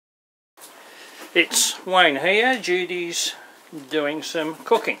It's Wayne here. Judy's doing some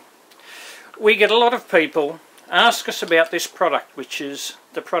cooking. We get a lot of people ask us about this product, which is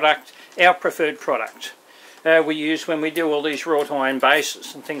the product, our preferred product. We use when we do all these wrought iron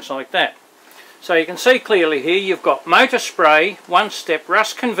bases and things like that. So you can see clearly here you've got MotorSpray, one-step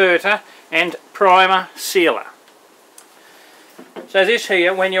rust converter and primer sealer. So this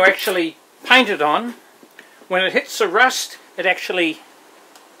here, when you actually paint it on, when it hits the rust it actually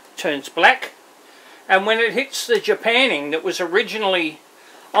turns black, and when it hits the Japanning that was originally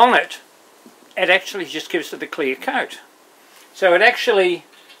on it, it actually just gives it a clear coat. So it actually,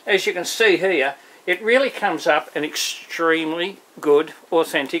 as you can see here, it really comes up an extremely good,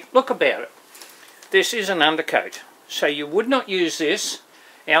 authentic look about it. This is an undercoat, so you would not use this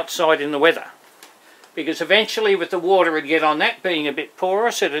outside in the weather, because eventually with the water it'd get on that, being a bit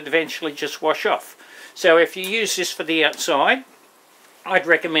porous, it'd eventually just wash off. So if you use this for the outside, I'd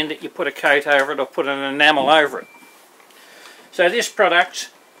recommend that you put a coat over it or put an enamel over it. So this product,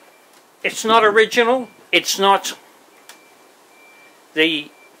 it's not original, it's not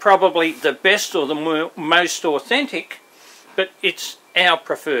probably the best or the most authentic, but it's our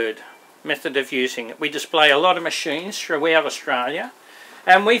preferred method of using it. We display a lot of machines throughout Australia,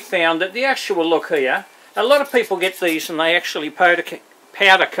 and we found that the actual look here, a lot of people get these and they actually powder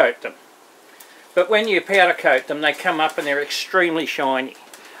coat them. But when you powder coat them, they come up and they're extremely shiny.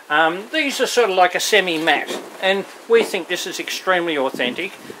 These are sort of like a semi-matte, and we think this is extremely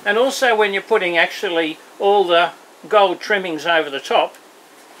authentic. And also when you're putting actually all the gold trimmings over the top,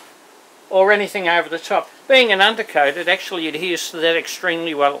 or anything over the top, being an undercoat, it actually adheres to that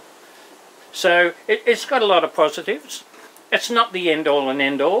extremely well. So it's got a lot of positives. It's not the end-all and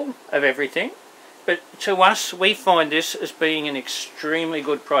end-all of everything, but to us, we find this as being an extremely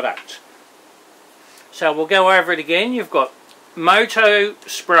good product. So we'll go over it again. You've got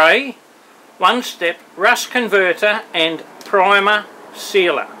MotoSpray, one-step rust converter and primer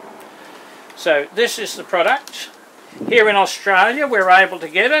sealer. So this is the product. Here in Australia we're able to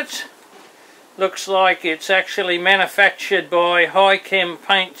get it. Looks like it's actually manufactured by High Chem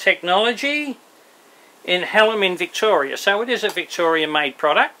Paint Technology in Hallam in Victoria. So it is a Victoria-made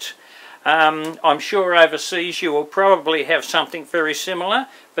product. I'm sure overseas you will probably have something very similar,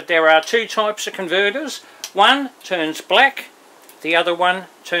 but there are two types of converters. One turns black, the other one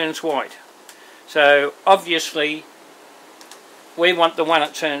turns white. So obviously we want the one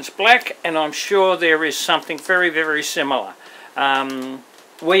that turns black, and I'm sure there is something very, very similar.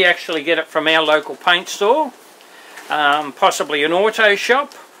 We actually get it from our local paint store, possibly an auto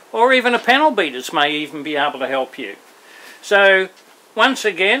shop, or even a panel beaters may even be able to help you. So once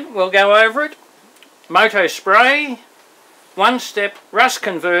again, we'll go over it. MotoSpray, one-step rust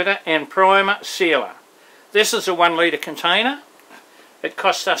converter and primer sealer. This is a 1 litre container. It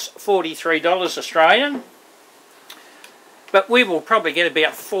costs us $43 Australian. But we will probably get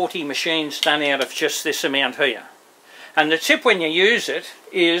about 40 machines done out of just this amount here. And the tip when you use it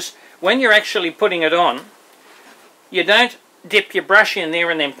is, when you're actually putting it on, you don't dip your brush in there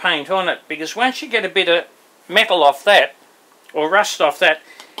and then paint on it, because once you get a bit of metal off that, or rust off that,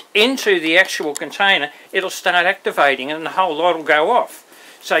 into the actual container, it'll start activating and the whole lot will go off.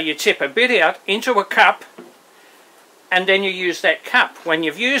 So you tip a bit out into a cup, and then you use that cup. When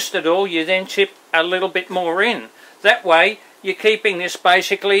you've used it all, you then tip a little bit more in. That way you're keeping this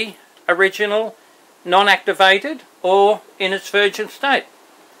basically original, non-activated, or in its virgin state.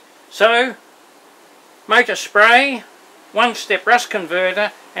 So MotoSpray, one-step rust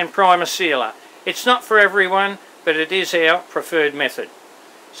converter and primer sealer. It's not for everyone, but it is our preferred method.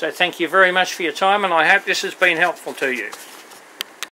 So thank you very much for your time, and I hope this has been helpful to you.